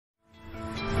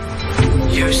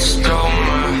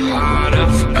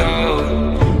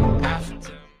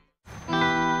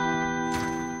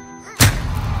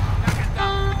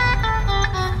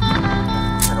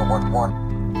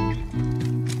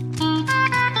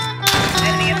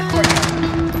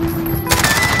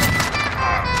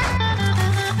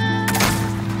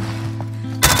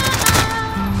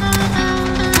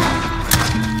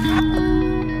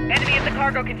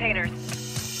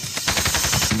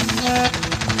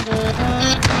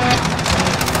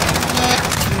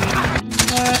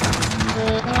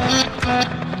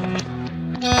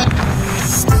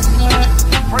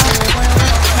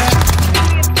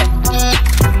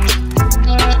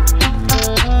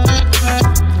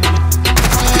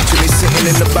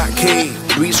Batcave.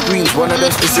 3 screens, one of them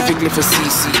specifically for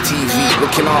CCTV.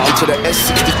 Looking out onto the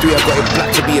S63, I got it black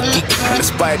to be a geek and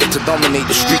aspired to dominate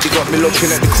the street. They got me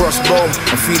looking at the crossbow.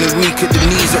 I'm feeling weak at the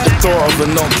knees at the thought of a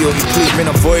not guilty plea.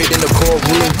 Been avoiding the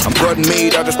courtroom. I'm God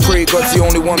made, I just pray God's the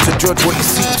only one to judge what you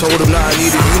see. Told him that I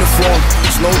need a uniform.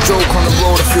 It's no joke on the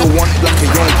road, I feel wanted like a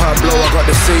young Pablo. I got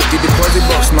the safety deposit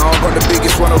box, now I got the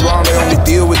biggest one around. I only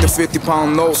deal with the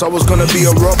 50-pound notes. I was gonna be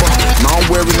a robber, now I'm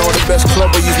wearing all the best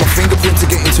club. I use my fingerprint to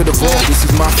get into the vault. This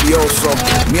is mafioso.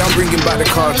 Me, I'm bringing back the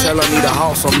cartel. I need a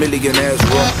house on millionaires,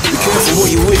 bro. Be careful what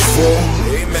you wish for.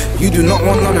 You do not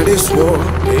want none of this war.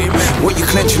 What you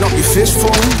clenching up your fist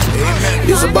for?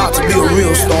 It's about to be a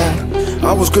real storm.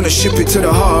 I was gonna ship it to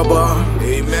the harbor,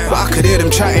 but I could hear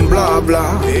them chatting blah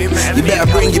blah. You better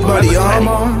bring your body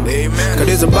armor, cause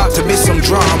there's about to be some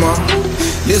drama.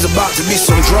 There's about to be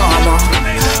some drama.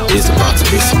 There's about to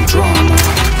be some drama.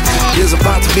 There's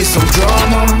about to be some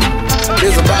drama.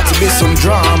 There's about to be some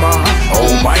drama. Oh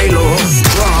my Lord,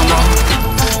 drama.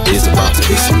 There's about to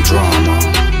be some drama.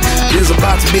 There's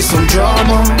about to be some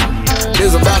drama.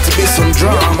 There's about to be some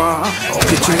drama.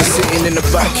 Picture me sitting in the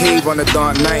Batcave on a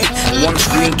dark night. One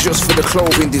screen just for the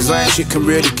clothing design. Shit can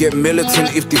really get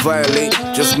militant if they violate.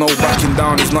 Just know backing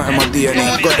down is not in my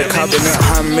DNA. Got the cabinet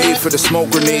handmade for the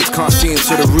smoke grenades. Can't see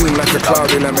into the room like a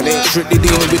cloudy lemonade. Strictly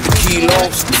dealing with the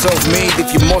kilos. I'm self-made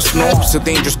if you must know. It's a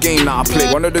dangerous game that I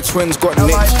play. One of the twins got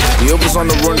nicked, the other's on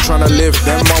the run trying to live.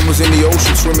 Their mom was in the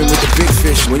ocean swimming with the big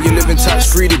fish. When you live in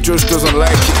tax-free, the judge doesn't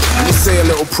like it. Let me say a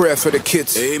little prayer for the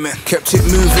kids. Amen. Kept it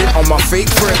moving on my fake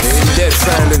friends. Dead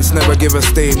silence, never give a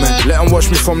statement. Let them watch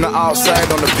me from the outside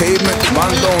on the pavement. Man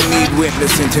don't need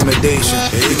witness intimidation.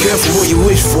 Be careful what you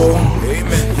wish for.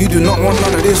 You do not want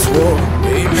none of this war.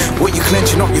 What you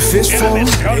clenching up your fist for?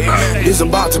 It's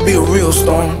about to be a real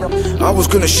storm. I was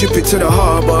gonna ship it to the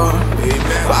harbor,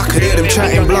 but I could hear them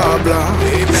chatting blah blah.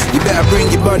 You better bring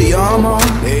your body armor,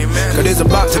 cause there's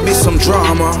about to be some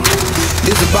drama.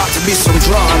 There's about to be some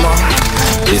drama.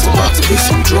 There's about to be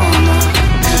some drama.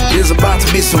 There's about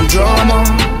to be some drama.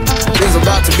 There's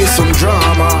about to be some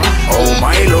drama. Oh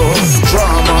my Lord,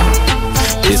 drama.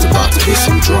 There's about to be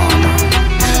some drama.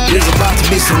 There's about to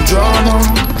be some drama.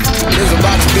 There's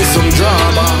about to be some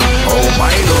drama. Oh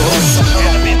my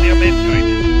Lord.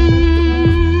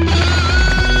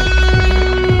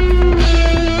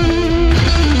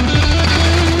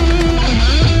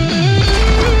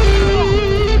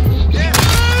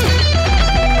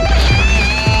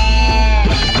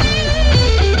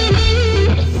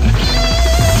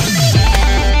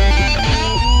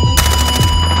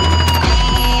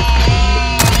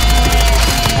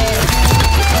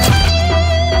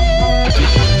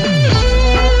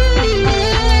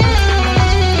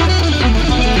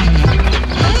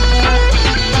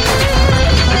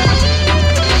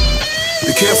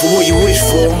 Careful what you wish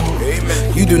for.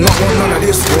 You do not want none of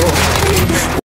this war.